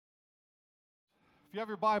If you have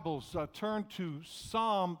your Bibles, turn to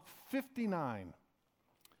Psalm 59.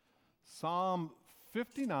 Psalm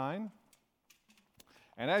 59.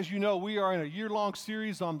 And as you know, we are in a year-long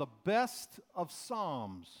series on the best of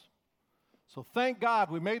Psalms. So thank God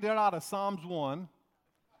we made that out of Psalms 1.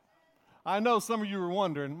 I know some of you were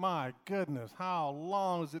wondering, my goodness, how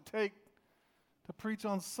long does it take to preach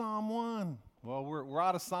on Psalm 1? Well, we're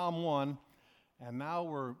out of Psalm 1, and now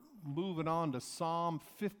we're moving on to Psalm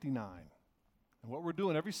 59. And what we're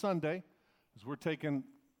doing every Sunday is we're taking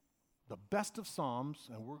the best of Psalms,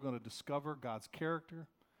 and we're going to discover God's character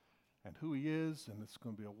and who He is, and it's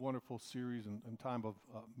going to be a wonderful series and time of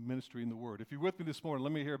ministry in the Word. If you're with me this morning,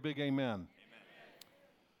 let me hear a big amen. Amen.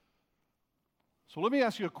 So let me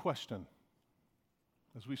ask you a question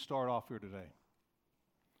as we start off here today.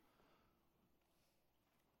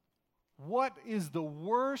 What is the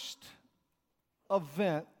worst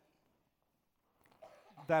event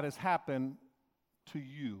that has happened to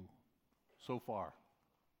you so far?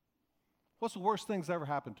 What's the worst thing that's ever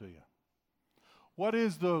happened to you? What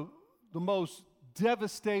is the most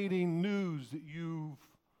devastating news that you've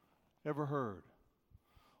ever heard?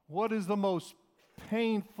 What is the most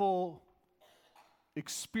painful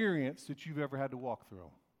experience that you've ever had to walk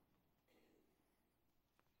through?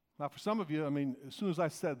 Now, for some of you, as soon as I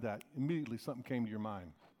said that, immediately something came to your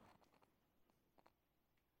mind.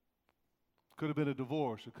 Could have been a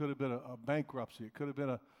divorce. It could have been a bankruptcy. It could have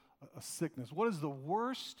been a sickness. What is the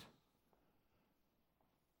worst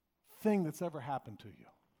thing that's ever happened to you?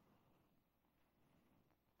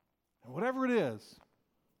 And whatever it is,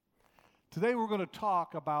 today we're going to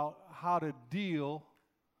talk about how to deal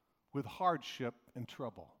with hardship and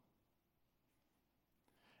trouble.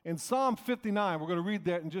 In Psalm 59, we're going to read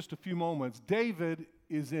that in just a few moments. David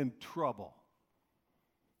is in trouble.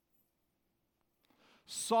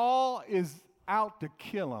 Saul is out to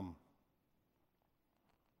kill him.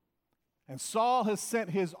 And Saul has sent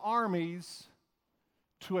his armies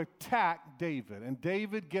to attack David. And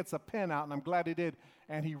David gets a pen out, and I'm glad he did,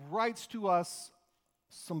 and he writes to us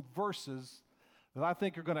some verses that I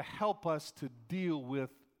think are going to help us to deal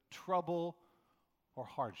with trouble or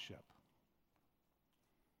hardship.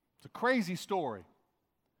 It's a crazy story.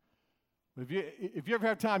 But if you ever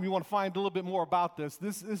have time, you want to find a little bit more about this.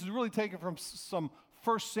 This is really taken from some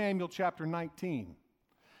 1 Samuel chapter 19.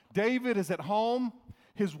 David is at home.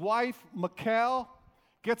 His wife, Michal,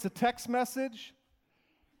 gets a text message.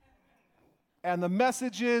 And the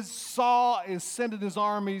message is, Saul is sending his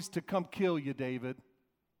armies to come kill you, David.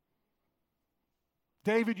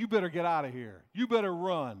 David, you better get out of here. You better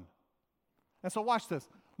run. And so watch this.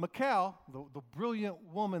 Michal, the brilliant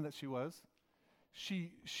woman that she was, she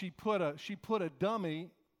put a dummy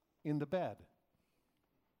in the bed.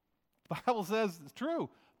 The Bible says it's true.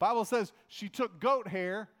 The Bible says she took goat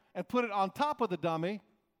hair and put it on top of the dummy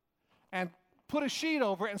and put a sheet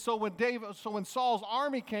over it. And so when Saul's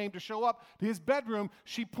army came to show up to his bedroom,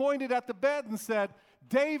 she pointed at the bed and said,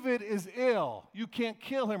 "David is ill. You can't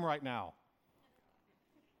kill him right now."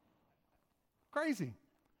 Crazy.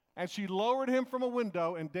 And she lowered him from a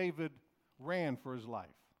window, and David ran for his life.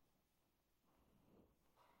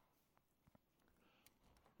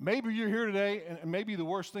 Maybe you're here today, and maybe the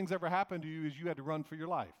worst thing's ever happened to you is you had to run for your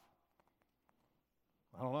life.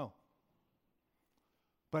 I don't know.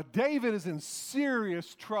 But David is in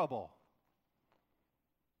serious trouble.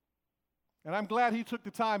 And I'm glad he took the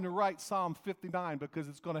time to write Psalm 59 because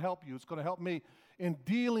it's going to help you. It's going to help me in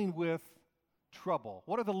dealing with trouble.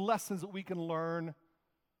 What are the lessons that we can learn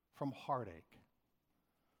from heartache?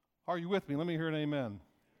 Are you with me? Let me hear an amen.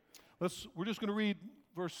 We're just going to read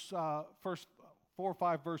first 4 or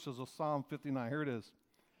 5 verses of Psalm 59. Here it is.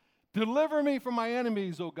 Deliver me from my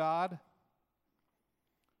enemies, O God.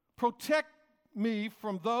 Protect me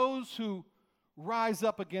from those who rise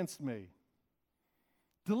up against me.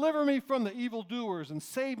 Deliver me from the evildoers and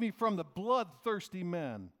save me from the bloodthirsty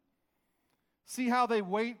men. See how they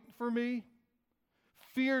wait for me?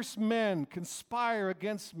 Fierce men conspire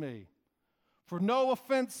against me. For no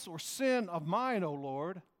offense or sin of mine, O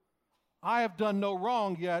Lord. I have done no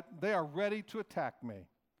wrong, yet they are ready to attack me.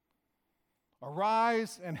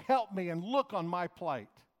 Arise and help me and look on my plight.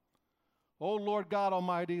 O Lord God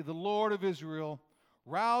Almighty, the Lord of Israel,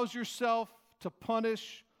 rouse yourself to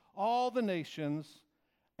punish all the nations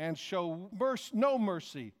and show no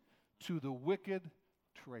mercy to the wicked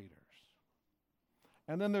traitors.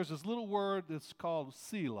 And then there's this little word that's called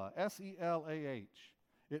Selah, S-E-L-A-H.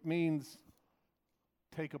 It means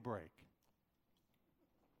take a break.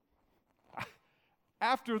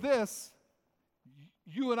 After this,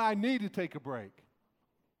 you and I need to take a break.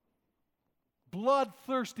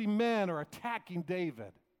 Bloodthirsty men are attacking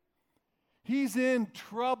David. He's in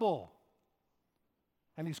trouble.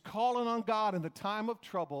 And he's calling on God in the time of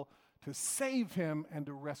trouble to save him and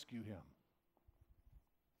to rescue him.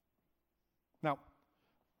 Now,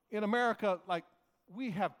 in America,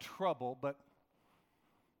 we have trouble, but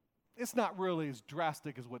it's not really as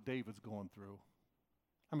drastic as what David's going through.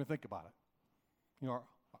 I mean, think about it. Our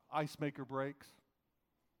ice maker breaks,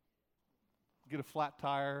 get a flat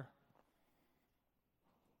tire,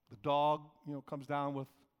 the dog, comes down with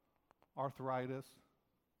arthritis,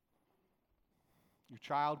 your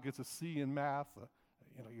child gets a C in math,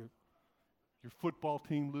 your football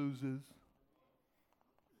team loses.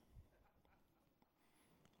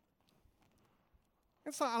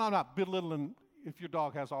 I'm not belittling if your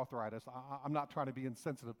dog has arthritis. I'm not trying to be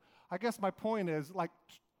insensitive. I guess my point is,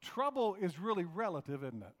 trouble is really relative,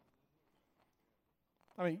 isn't it?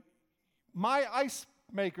 I mean, my ice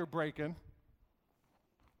maker breaking,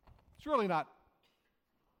 it's really not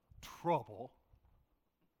trouble.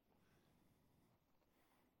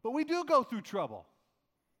 But we do go through trouble.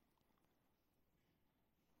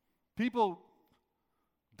 People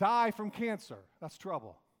die from cancer. That's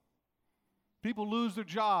trouble. People lose their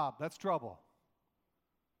job. That's trouble.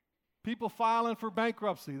 People filing for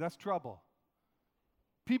bankruptcy. That's trouble.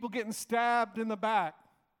 People getting stabbed in the back.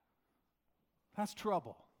 That's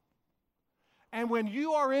trouble. And when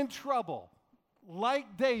you are in trouble,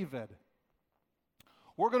 like David,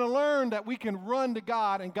 we're going to learn that we can run to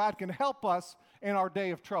God and God can help us in our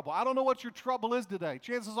day of trouble. I don't know what your trouble is today.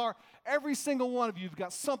 Chances are every single one of you have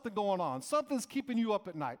got something going on. Something's keeping you up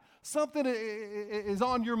at night. Something is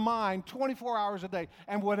on your mind 24 hours a day.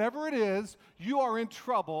 And whatever it is, you are in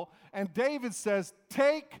trouble. And David says,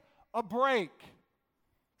 take a break.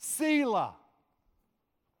 Selah.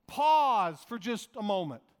 Pause for just a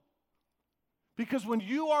moment. Because when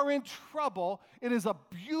you are in trouble, it is a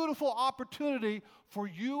beautiful opportunity for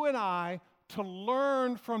you and I to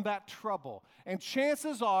learn from that trouble. And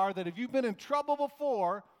chances are that if you've been in trouble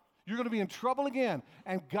before, you're going to be in trouble again.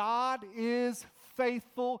 And God is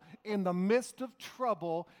faithful in the midst of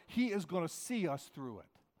trouble. He is going to see us through it.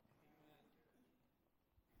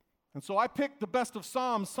 And so I picked the best of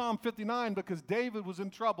Psalms, Psalm 59, because David was in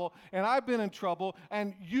trouble, and I've been in trouble,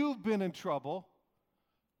 and you've been in trouble.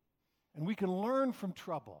 And we can learn from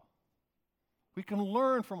trouble. We can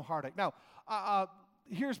learn from heartache. Now,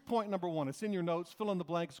 here's point number one. It's in your notes. Fill in the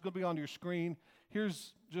blanks. It's going to be on your screen.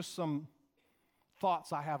 Here's just some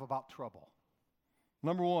thoughts I have about trouble.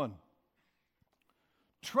 Number one,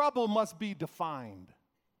 trouble must be defined.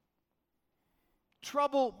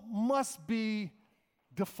 Trouble must be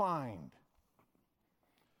defined.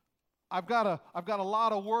 I've got a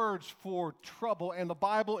lot of words for trouble, and the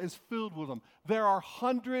Bible is filled with them. There are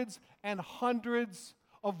hundreds and hundreds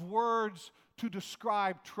of words to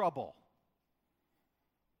describe trouble.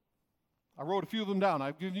 I wrote a few of them down.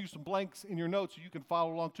 I've given you some blanks in your notes so you can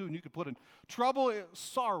follow along too, and you can put in trouble,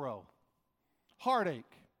 sorrow, heartache,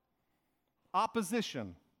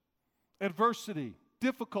 opposition, adversity,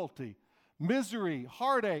 difficulty, misery,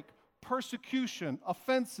 heartache, persecution,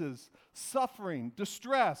 offenses, suffering,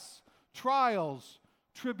 distress, trials,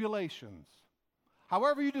 tribulations.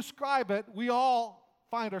 However you describe it, we all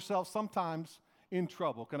find ourselves sometimes in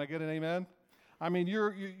trouble. Can I get an amen? I mean,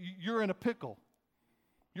 you're in a pickle.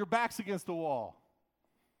 Your back's against the wall.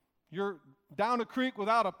 You're down a creek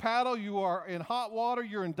without a paddle. You are in hot water.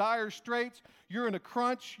 You're in dire straits. You're in a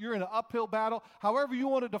crunch. You're in an uphill battle. However you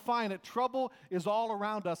want to define it, trouble is all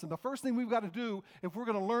around us. And the first thing we've got to do if we're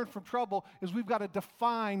going to learn from trouble is we've got to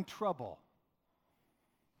define trouble.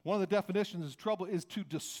 One of the definitions of trouble is to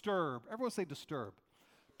disturb. Everyone say disturb.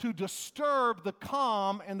 To disturb the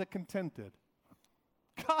calm and the contented.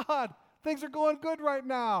 God, things are going good right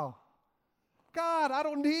now. God, I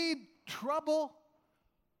don't need trouble.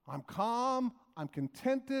 I'm calm. I'm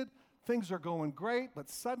contented. Things are going great. But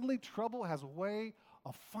suddenly trouble has a way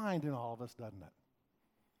of finding all of us, doesn't it?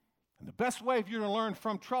 And the best way if you're going to learn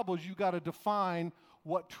from trouble is you've got to define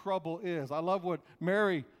what trouble is. I love what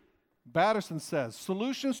Mary Batterson says.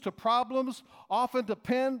 Solutions to problems often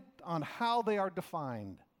depend on how they are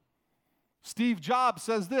defined. Steve Jobs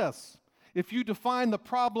says this: if you define the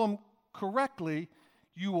problem correctly,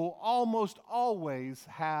 you will almost always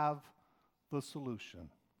have the solution.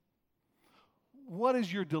 What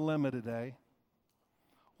is your dilemma today?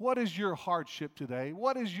 What is your hardship today?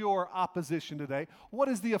 What is your opposition today? What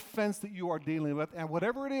is the offense that you are dealing with? And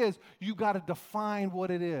whatever it is, you've got to define what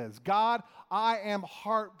it is. God, I am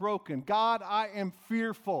heartbroken. God, I am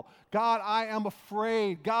fearful. God, I am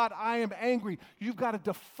afraid. God, I am angry. You've got to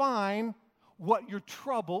define what your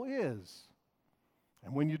trouble is.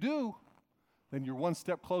 And when you do, then you're one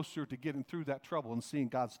step closer to getting through that trouble and seeing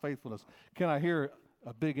God's faithfulness. Can I hear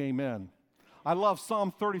a big amen? I love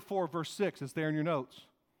Psalm 34, verse 6. It's there in your notes.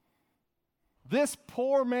 This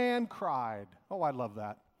poor man cried. Oh, I love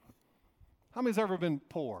that. How many's ever been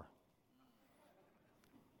poor?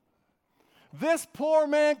 This poor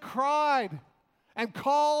man cried and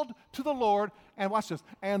called to the Lord, and watch this,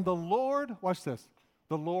 and the Lord, watch this,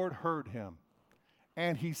 the Lord heard him,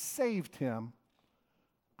 and he saved him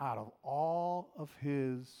out of all of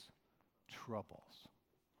his troubles.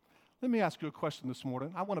 Let me ask you a question this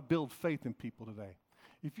morning. I want to build faith in people today.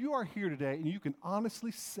 If you are here today and you can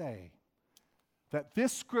honestly say that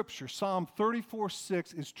this scripture, Psalm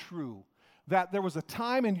 34:6, is true, that there was a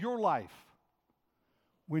time in your life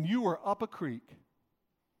when you were up a creek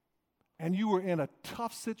and you were in a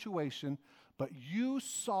tough situation, but you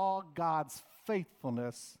saw God's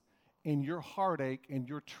faithfulness in your heartache and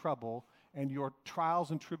your trouble and your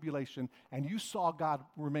trials and tribulation, and you saw God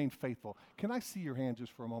remain faithful. Can I see your hands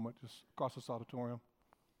just for a moment, just across this auditorium?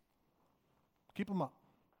 Keep them up.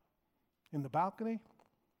 In the balcony,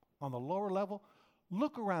 on the lower level,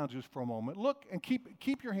 look around just for a moment. Look and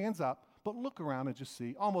keep your hands up, but look around and just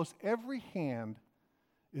see. Almost every hand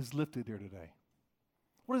is lifted here today.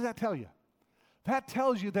 What does that tell you? That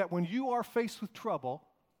tells you that when you are faced with trouble,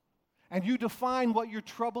 and you define what your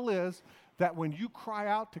trouble is, that when you cry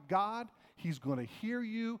out to God, He's going to hear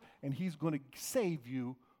you, and He's going to save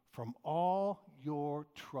you from all your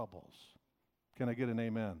troubles. Can I get an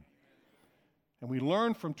amen? And we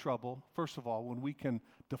learn from trouble, first of all, when we can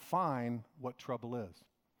define what trouble is.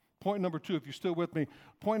 Point number 2, if you're still with me,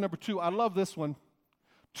 point number 2, I love this one.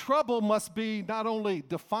 Trouble must be not only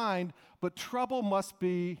defined, but trouble must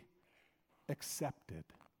be accepted.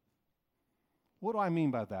 What do I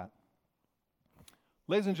mean by that?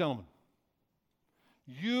 Ladies and gentlemen,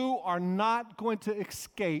 you are not going to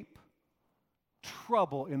escape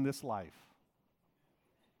trouble in this life.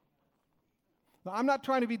 Now, I'm not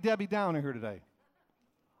trying to be Debbie Downer here today.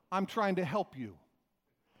 I'm trying to help you.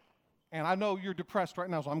 And I know you're depressed right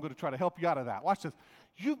now, so I'm going to try to help you out of that. Watch this.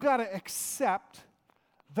 You've got to accept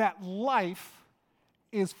that life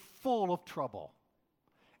is full of trouble.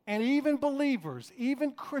 And even believers,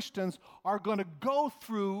 even Christians, are going to go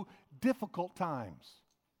through difficult times.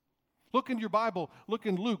 Look in your Bible, look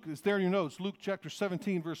in Luke, it's there in your notes, Luke chapter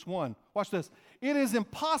 17, verse 1. Watch this. It is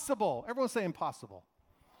impossible, everyone say impossible.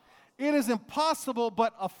 It is impossible,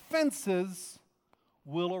 but offenses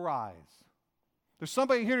will arise. There's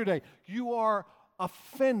somebody here today, you are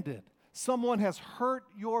offended. Someone has hurt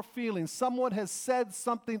your feelings. Someone has said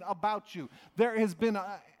something about you. There has been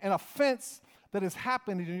an offense that has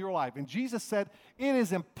happened in your life. And Jesus said, it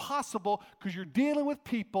is impossible because you're dealing with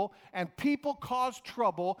people, and people cause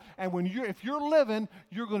trouble, and if you're living,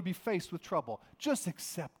 you're going to be faced with trouble. Just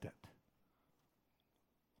accept it.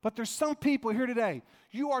 But there's some people here today,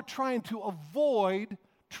 you are trying to avoid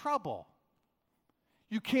trouble.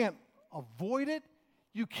 You can't avoid it.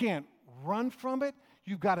 You can't run from it.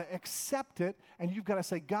 You've got to accept it, and you've got to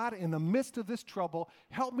say, God, in the midst of this trouble,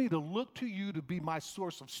 help me to look to you to be my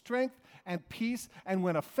source of strength and peace. And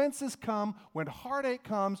when offenses come, when heartache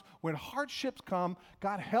comes, when hardships come,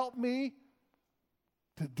 God, help me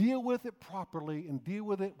to deal with it properly and deal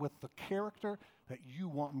with it with the character that you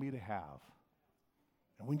want me to have.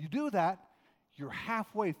 And when you do that, you're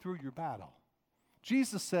halfway through your battle.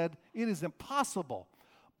 Jesus said, it is impossible,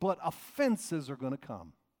 but offenses are going to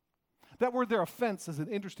come. That word there, offense, is an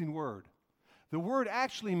interesting word. The word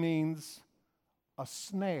actually means a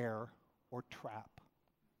snare or trap.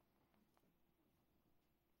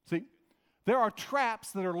 See, there are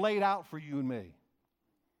traps that are laid out for you and me.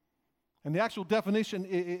 And the actual definition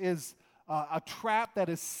is a trap that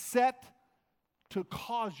is set to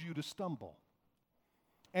cause you to stumble.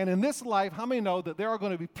 And in this life, how many know that there are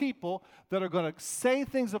going to be people that are going to say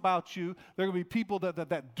things about you? There are going to be people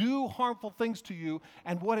that do harmful things to you.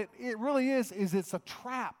 And what it really is it's a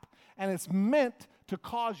trap. And it's meant to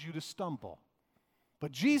cause you to stumble.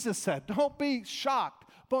 But Jesus said, don't be shocked.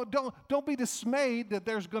 But don't be dismayed that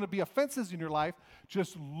there's going to be offenses in your life.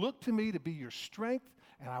 Just look to me to be your strength,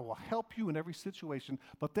 and I will help you in every situation.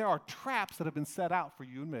 But there are traps that have been set out for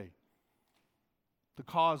you and me.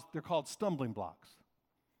 They're called stumbling blocks.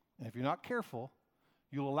 And if you're not careful,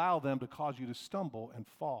 you'll allow them to cause you to stumble and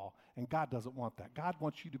fall. And God doesn't want that. God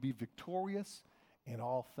wants you to be victorious in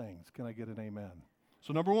all things. Can I get an amen?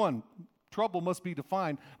 So number 1, trouble must be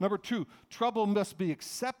defined. Number 2, trouble must be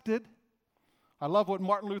accepted. I love what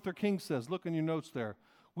Martin Luther King says. Look in your notes there.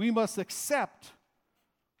 We must accept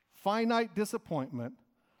finite disappointment,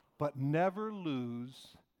 but never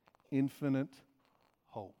lose infinite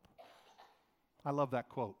hope. I love that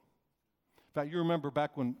quote. In fact, you remember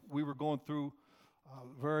back when we were going through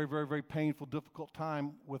a very, very, very painful, difficult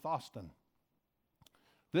time with Austin.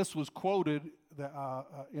 This was quoted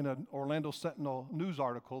in an Orlando Sentinel news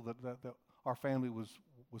article that our family was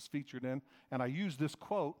featured in, and I used this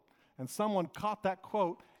quote, and someone caught that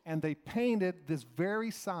quote, and they painted this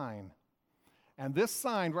very sign. And this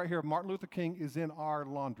sign right here of Martin Luther King is in our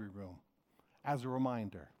laundry room as a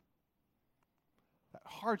reminder that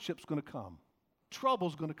hardship's going to come,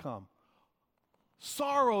 trouble's going to come,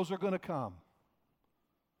 sorrows are going to come.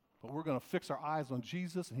 But we're going to fix our eyes on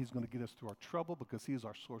Jesus, and he's going to get us through our trouble because he is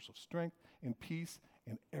our source of strength and peace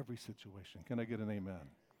in every situation. Can I get an amen?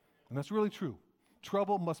 And that's really true.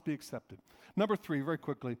 Trouble must be accepted. Number 3, very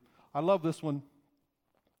quickly, I love this one.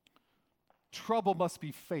 Trouble must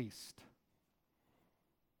be faced.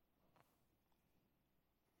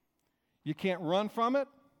 You can't run from it.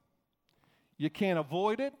 You can't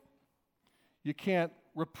avoid it. You can't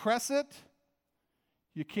repress it.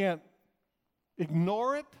 You can't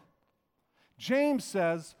ignore it. James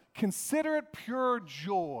says, consider it pure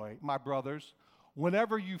joy, my brothers,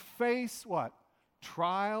 whenever you face what?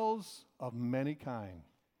 Trials of many kind,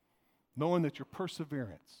 knowing that your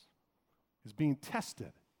perseverance is being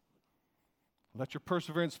tested. Let your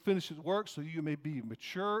perseverance finish its work so you may be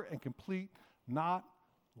mature and complete, not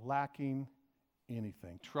lacking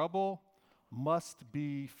anything. Trouble must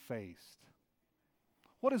be faced.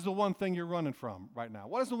 What is the one thing you're running from right now?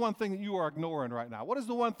 What is the one thing that you are ignoring right now? What is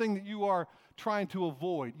the one thing that you are trying to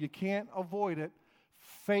avoid? You can't avoid it.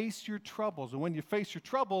 Face your troubles. And when you face your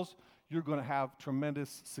troubles, you're going to have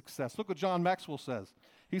tremendous success. Look what John Maxwell says.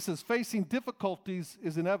 He says, facing difficulties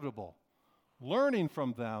is inevitable. Learning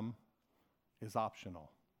from them is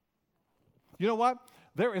optional. You know what?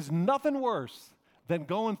 There is nothing worse than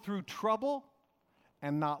going through trouble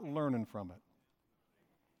and not learning from it.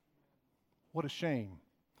 What a shame.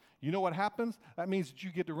 You know what happens? That means that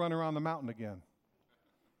you get to run around the mountain again.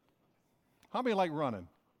 How many like running?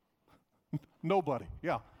 Nobody,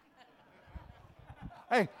 yeah.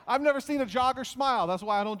 Hey, I've never seen a jogger smile. That's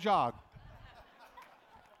why I don't jog.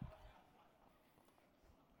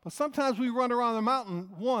 But sometimes we run around the mountain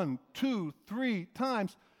 1, 2, 3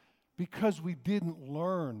 times because we didn't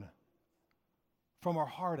learn from our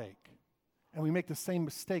heartache. And we make the same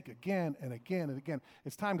mistake again and again and again.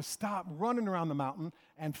 It's time to stop running around the mountain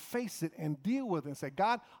and face it and deal with it and say,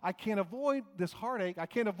 God, I can't avoid this heartache. I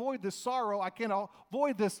can't avoid this sorrow. I can't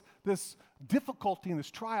avoid this difficulty and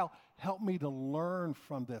this trial. Help me to learn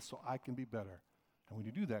from this so I can be better. And when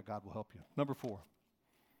you do that, God will help you. Number 4,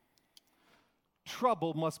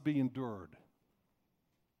 trouble must be endured.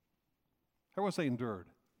 Everyone say endured.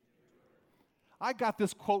 I got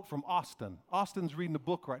this quote from Austin. Austin's reading the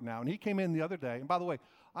book right now, and he came in the other day. And by the way,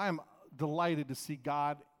 I am delighted to see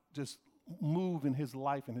God just move in his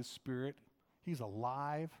life and his spirit. He's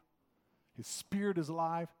alive. His spirit is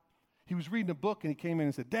alive. He was reading a book, and he came in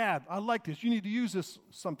and said, Dad, I like this. You need to use this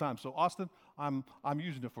sometime. So, Austin, I'm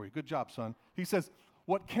using it for you. Good job, son. He says,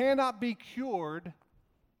 what cannot be cured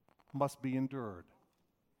must be endured.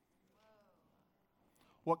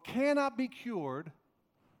 What cannot be cured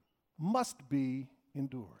must be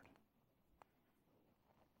endured.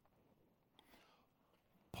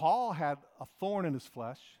 Paul had a thorn in his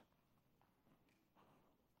flesh.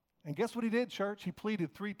 And guess what he did, church? He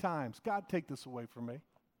pleaded 3 times. God, take this away from me.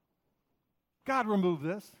 God, remove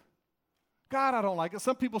this. God, I don't like it.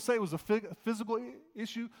 Some people say it was a physical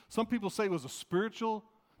issue. Some people say it was a spiritual,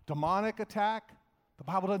 demonic attack. The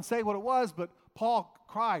Bible doesn't say what it was, but Paul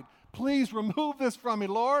cried, please remove this from me,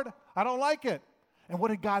 Lord. I don't like it. And what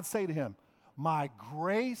did God say to him? My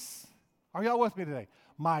grace, are y'all with me today?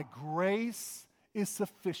 My grace is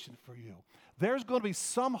sufficient for you. There's going to be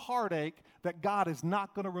some heartache that God is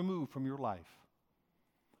not going to remove from your life.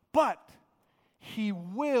 But he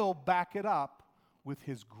will back it up with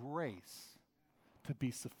his grace to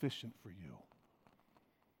be sufficient for you.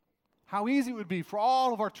 How easy it would be for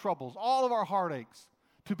all of our troubles, all of our heartaches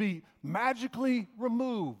to be magically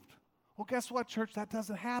removed. Well, guess what, church? That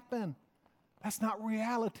doesn't happen. That's not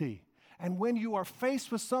reality. And when you are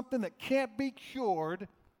faced with something that can't be cured,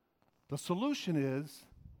 the solution is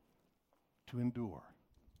to endure.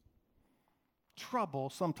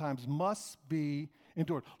 Trouble sometimes must be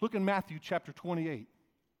endured. Look in Matthew chapter 28.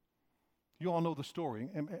 You all know the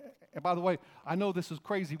story. And by the way, I know this is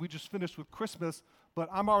crazy. We just finished with Christmas, but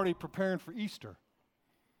I'm already preparing for Easter.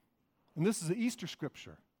 And this is the Easter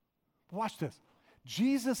scripture. Watch this.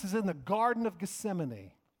 Jesus is in the Garden of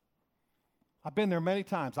Gethsemane. I've been there many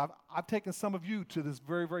times. I've taken some of you to this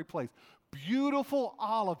very, very place. Beautiful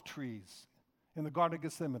olive trees in the Garden of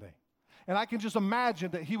Gethsemane. And I can just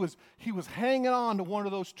imagine that he was hanging on to one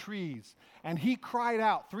of those trees, and he cried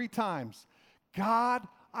out 3 times, God,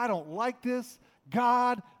 I don't like this.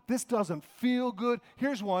 God, this doesn't feel good.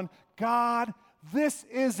 Here's one. God, this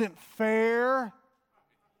isn't fair.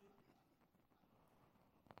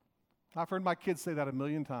 I've heard my kids say that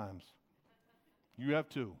 1,000,000 times. You have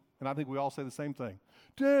too. And I think we all say the same thing.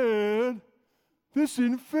 Dad, this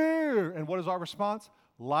isn't fair. And what is our response?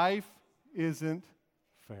 Life isn't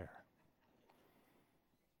fair.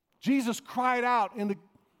 Jesus cried out in the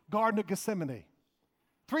Garden of Gethsemane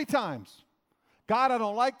 3 times. God, I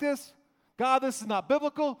don't like this. God, this is not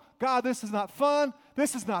biblical. God, this is not fun.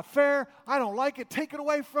 This is not fair. I don't like it. Take it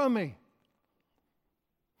away from me.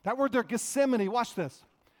 That word there, Gethsemane, watch this.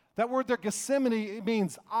 That word there, Gethsemane, it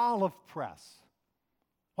means olive press.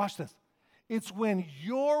 Watch this. It's when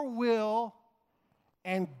your will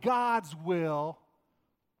and God's will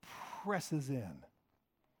presses in.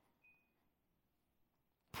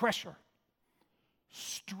 Pressure,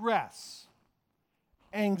 stress,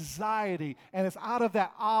 anxiety, and it's out of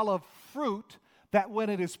that olive fruit that when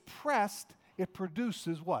it is pressed, it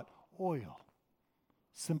produces what? Oil,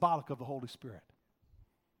 symbolic of the Holy Spirit.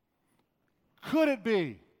 Could it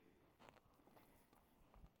be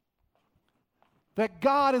that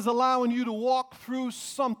God is allowing you to walk through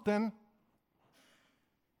something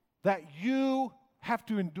that you have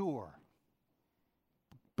to endure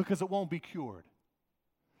because it won't be cured?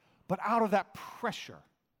 But out of that pressure,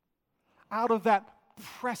 out of that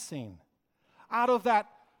pressing, out of that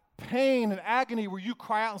pain and agony where you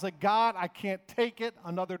cry out and say, God, I can't take it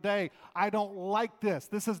another day. I don't like this.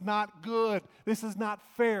 This is not good. This is not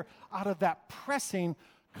fair. Out of that pressing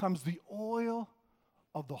comes the oil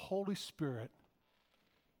of the Holy Spirit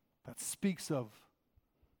that speaks of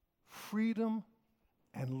freedom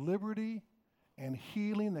and liberty and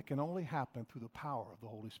healing that can only happen through the power of the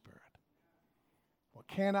Holy Spirit. What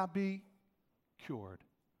cannot be cured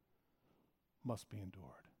must be endured.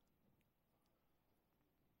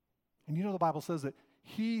 And you know the Bible says that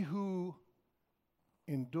he who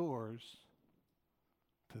endures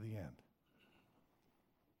to the end.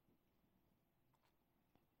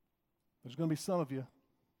 There's going to be some of you,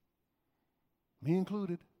 me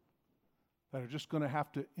included, that are just going to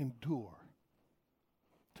have to endure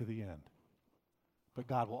to the end. But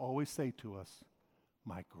God will always say to us,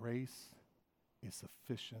 my grace is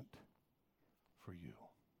sufficient for you.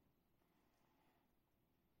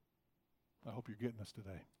 I hope you're getting this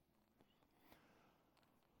today.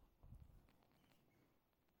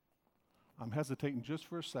 I'm hesitating just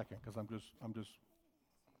for a second because I'm just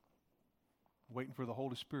waiting for the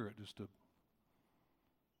Holy Spirit just to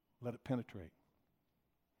let it penetrate.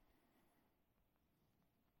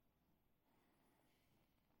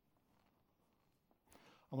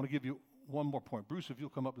 I want to give you one more point. Bruce, if you'll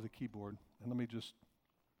come up with a keyboard, and let me just...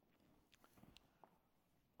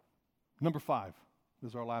 Number 5,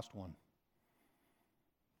 this is our last one.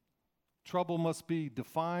 Trouble must be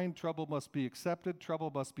defined, trouble must be accepted, trouble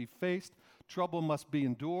must be faced, trouble must be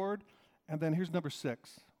endured. And then here's number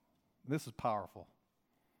 6. This is powerful.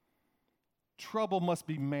 Trouble must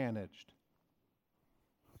be managed.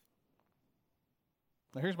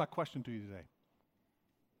 Now here's my question to you today.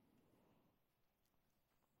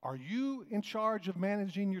 Are you in charge of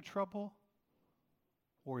managing your trouble,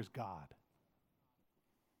 or is God?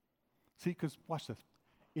 See, because watch this.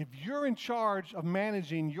 If you're in charge of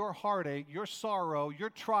managing your heartache, your sorrow, your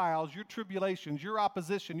trials, your tribulations, your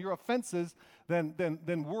opposition, your offenses, then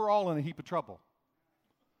we're all in a heap of trouble.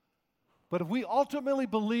 But if we ultimately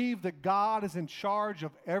believe that God is in charge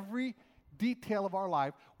of every detail of our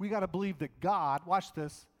life, we got to believe that God, watch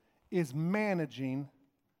this, is managing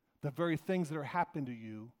the very things that are happening to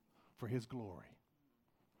you for his glory.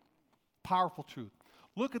 Powerful truth.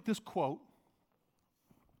 Look at this quote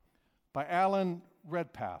by Alan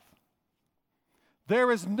Redpath.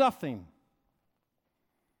 There is nothing,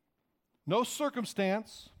 no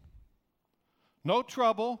circumstance, no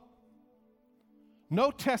trouble,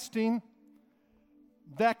 no testing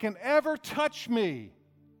that can ever touch me.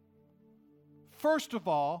 First of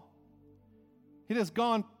all, it has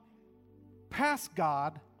gone past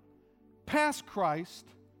God, past Christ,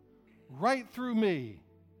 right through me.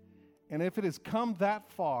 And if it has come that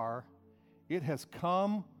far, it has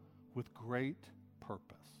come with great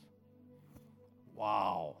purpose.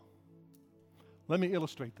 Wow. Let me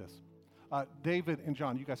illustrate this. David and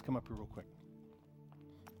John, you guys come up here real quick.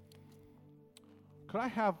 Could I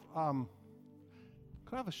have a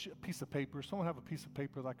piece of paper? Someone have a piece of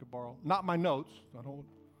paper that I could borrow? Not my notes. I don't.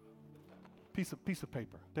 Piece of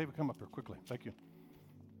paper. David, come up here quickly. Thank you.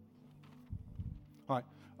 All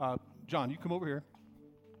right. John, you come over here.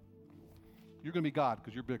 You're going to be God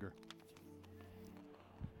because you're bigger.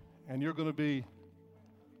 And you're going to be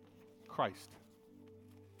Christ.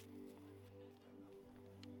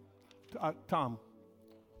 Tom,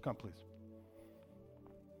 come please.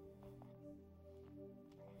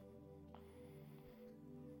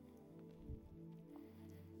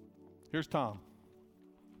 Here's Tom.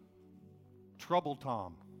 Troubled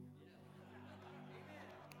Tom.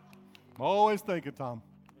 I'm always thinking, Tom.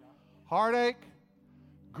 Heartache,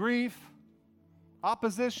 grief,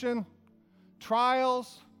 opposition,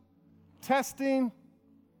 trials, testing,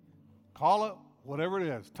 call it whatever it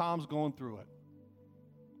is. Tom's going through it.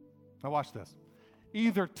 Now watch this.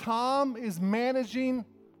 Either Tom is managing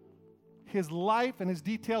his life and his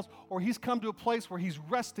details, or he's come to a place where he's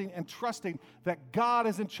resting and trusting that God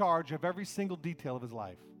is in charge of every single detail of his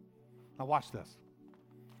life. Now watch this.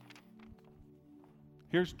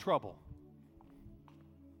 Here's trouble.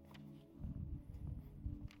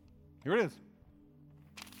 Here it is.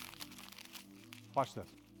 Watch this.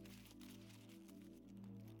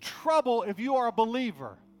 Trouble, if you are a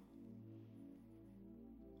believer,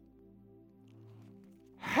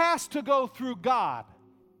 has to go through God.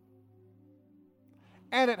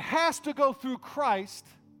 And it has to go through Christ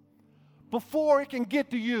before it can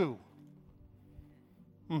get to you.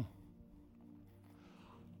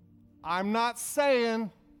 I'm not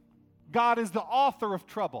saying God is the author of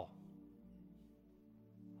trouble.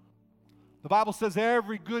 The Bible says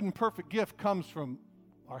every good and perfect gift comes from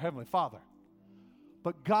our Heavenly Father.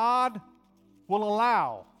 But God will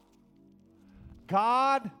allow,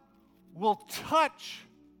 God will touch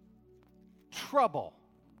trouble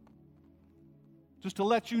just to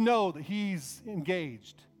let you know that He's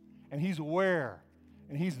engaged and He's aware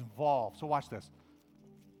and He's involved. So watch this.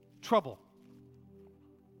 Trouble.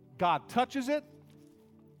 God touches it.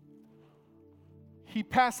 He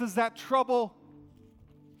passes that trouble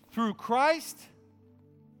through Christ.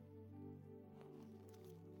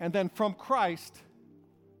 And then from Christ,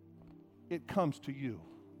 it comes to you.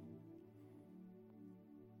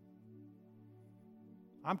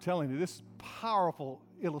 I'm telling you, this is a powerful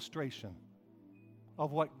illustration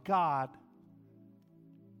of what God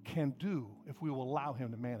can do if we will allow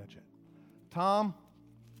Him to manage it. Tom,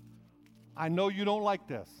 I know you don't like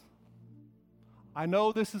this. I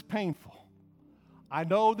know this is painful. I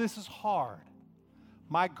know this is hard.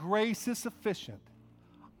 My grace is sufficient.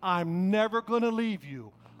 I'm never going to leave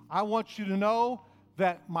you. I want you to know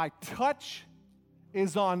that my touch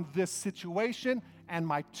is on this situation, and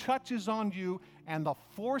my touch is on you, and the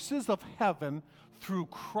forces of heaven through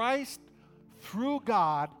Christ, through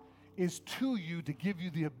God, is to you to give you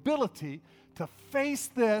the ability to face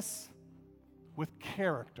this with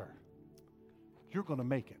character. You're going to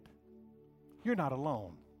make it. You're not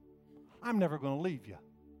alone. I'm never going to leave you.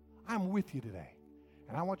 I'm with you today.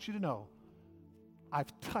 And I want you to know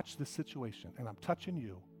I've touched this situation, and I'm touching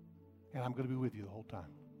you, and I'm going to be with you the whole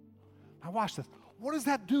time. Now watch this. What does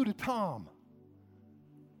that do to Tom?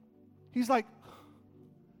 He's like,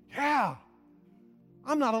 yeah,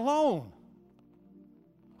 I'm not alone.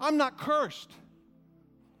 I'm not cursed.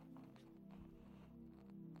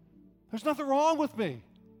 There's nothing wrong with me.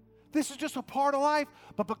 This is just a part of life,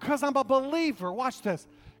 but because I'm a believer, watch this.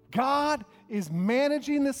 God is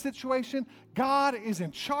managing this situation. God is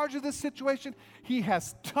in charge of this situation. He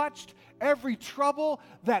has touched every trouble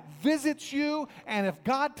that visits you, and if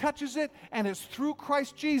God touches it and it's through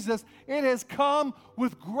Christ Jesus, it has come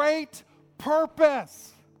with great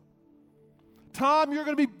purpose. Tom, you're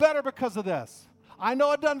going to be better because of this. I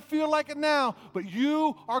know it doesn't feel like it now, but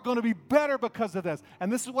you are going to be better because of this.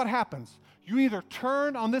 And this is what happens. You either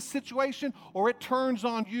turn on this situation or it turns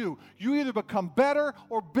on you. You either become better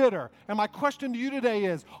or bitter. And my question to you today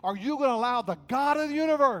is, are you going to allow the God of the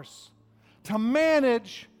universe to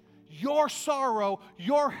manage your sorrow,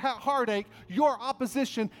 your heartache, your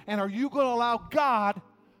opposition, and are you going to allow God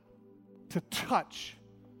to touch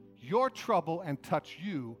your trouble and touch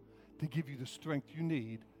you to give you the strength you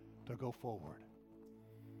need to go forward?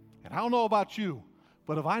 And I don't know about you,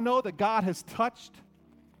 but if I know that God has touched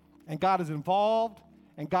and God is involved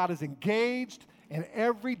and God is engaged in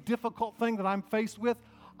every difficult thing that I'm faced with,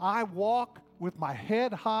 I walk with my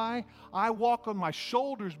head high. I walk on my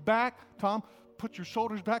shoulders back. Tom, put your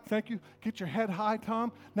shoulders back. Thank you. Get your head high,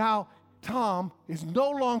 Tom. Now, Tom is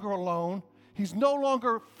no longer alone. He's no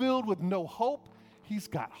longer filled with no hope. He's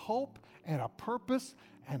got hope and a purpose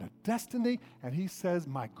and a destiny. And he says,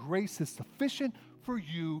 my grace is sufficient for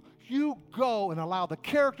you. You go and allow the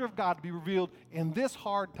character of God to be revealed in this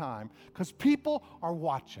hard time because people are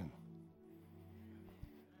watching.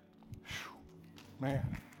 Whew,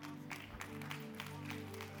 man.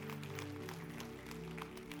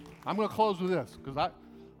 I'm going to close with this because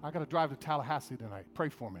I got to drive to Tallahassee tonight. Pray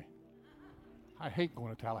for me. I hate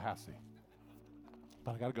going to Tallahassee,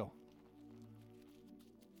 but I got to go.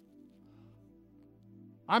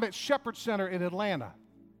 I'm at Shepherd Center in Atlanta.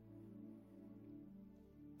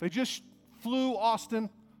 They just flew Austin,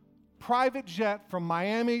 private jet from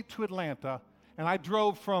Miami to Atlanta, and I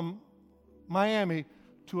drove from Miami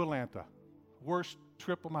to Atlanta. Worst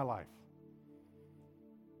trip of my life.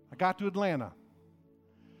 I got to Atlanta,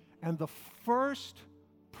 and the first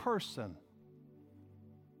person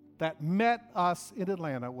that met us in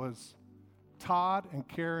Atlanta was Todd and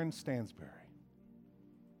Karen Stansberry.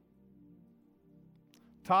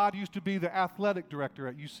 Todd used to be the athletic director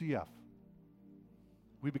at UCF.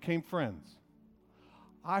 We became friends.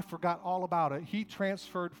 I forgot all about it. He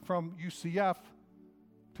transferred from UCF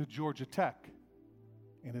to Georgia Tech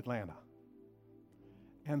in Atlanta.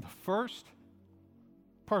 And the first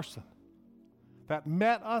person that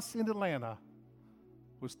met us in Atlanta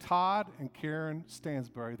was Todd and Karen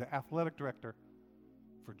Stansberry, the athletic director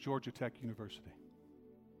for Georgia Tech University.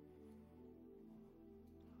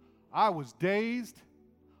 I was dazed.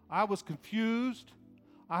 I was confused.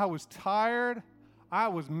 I was tired. I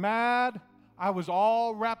was mad. I was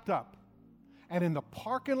all wrapped up. And in the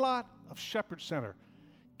parking lot of Shepherd Center,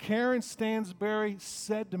 Karen Stansberry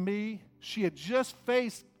said to me, she had just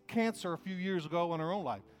faced cancer a few years ago in her own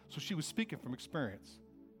life, so she was speaking from experience.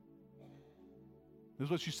 This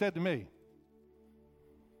is what she said to me.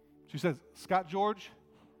 She says, Scott George,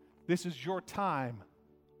 this is your time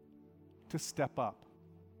to step up.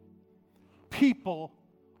 People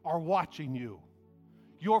are watching you.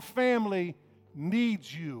 Your family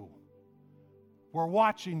needs you. We're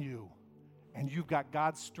watching you. And you've got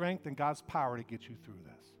God's strength and God's power to get you through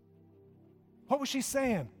this. What was she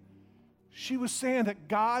saying? She was saying that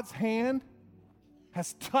God's hand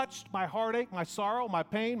has touched my heartache, my sorrow, my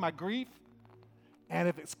pain, my grief. And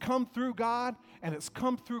if it's come through God, and it's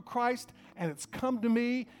come through Christ, and it's come to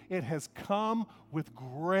me, it has come with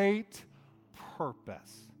great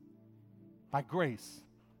purpose. My grace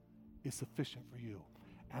is sufficient for you.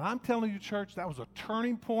 And I'm telling you, church, that was a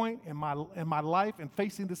turning point in my life in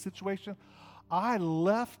facing this situation. I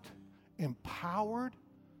left empowered,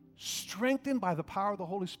 strengthened by the power of the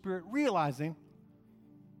Holy Spirit, realizing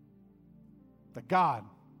that God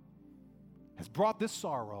has brought this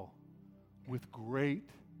sorrow with great,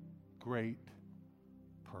 great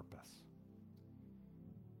purpose.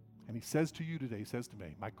 And he says to you today, he says to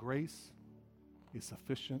me, my grace is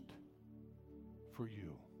sufficient for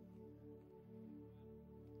you.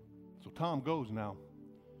 So Tom goes now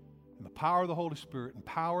in the power of the Holy Spirit,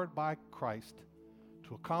 empowered by Christ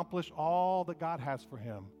to accomplish all that God has for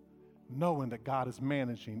him, knowing that God is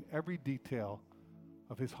managing every detail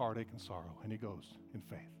of his heartache and sorrow. And he goes in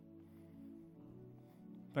faith.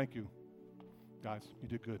 Thank you, guys. You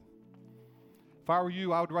did good. If I were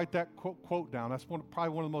you, I would write that quote down. That's probably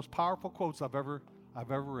one of the most powerful quotes I've ever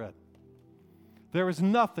read. There is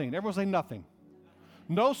nothing, everyone say nothing,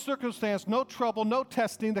 no circumstance, no trouble, no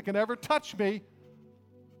testing that can ever touch me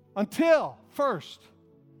until, first,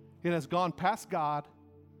 it has gone past God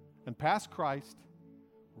and past Christ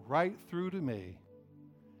right through to me.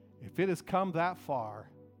 If it has come that far,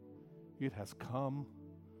 it has come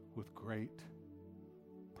with great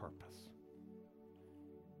purpose.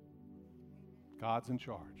 God's in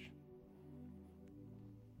charge,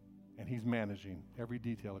 and he's managing every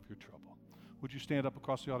detail of your trouble. Would you stand up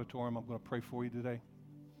across the auditorium? I'm going to pray for you today.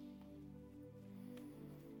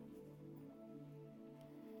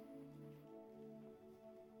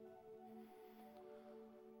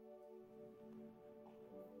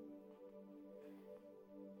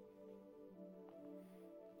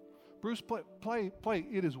 Bruce, play,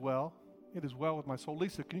 It Is Well. It Is Well with My Soul.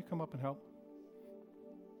 Lisa, can you come up and help?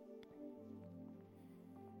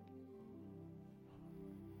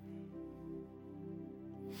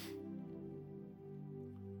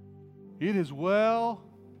 It is well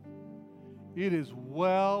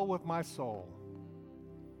with my soul.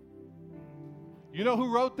 You know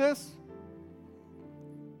who wrote this?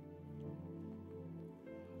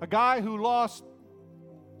 A guy who lost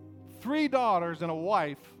 3 daughters and a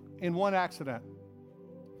wife in one accident.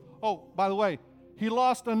 Oh, by the way, he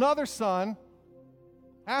lost another son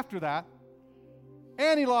after that,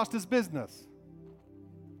 and he lost his business.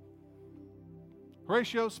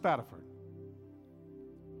 Horatio Spafford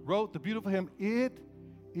wrote the beautiful hymn, It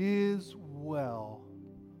Is Well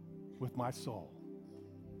with My Soul.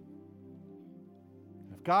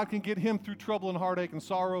 If God can get him through trouble and heartache and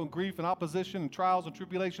sorrow and grief and opposition and trials and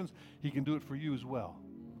tribulations, he can do it for you as well.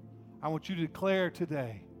 I want you to declare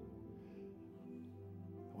today,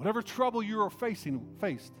 whatever trouble you are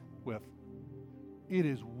faced, with. It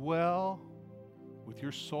is well with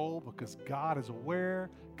your soul because God is aware,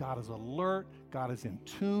 God is alert, God is in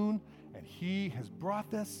tune, and He has brought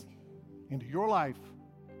this into your life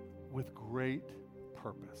with great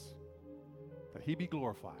purpose. That He be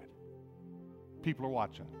glorified. People are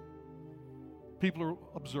watching. People are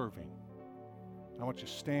observing. I want you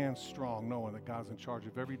to stand strong knowing that God's in charge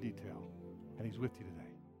of every detail, and He's with you today.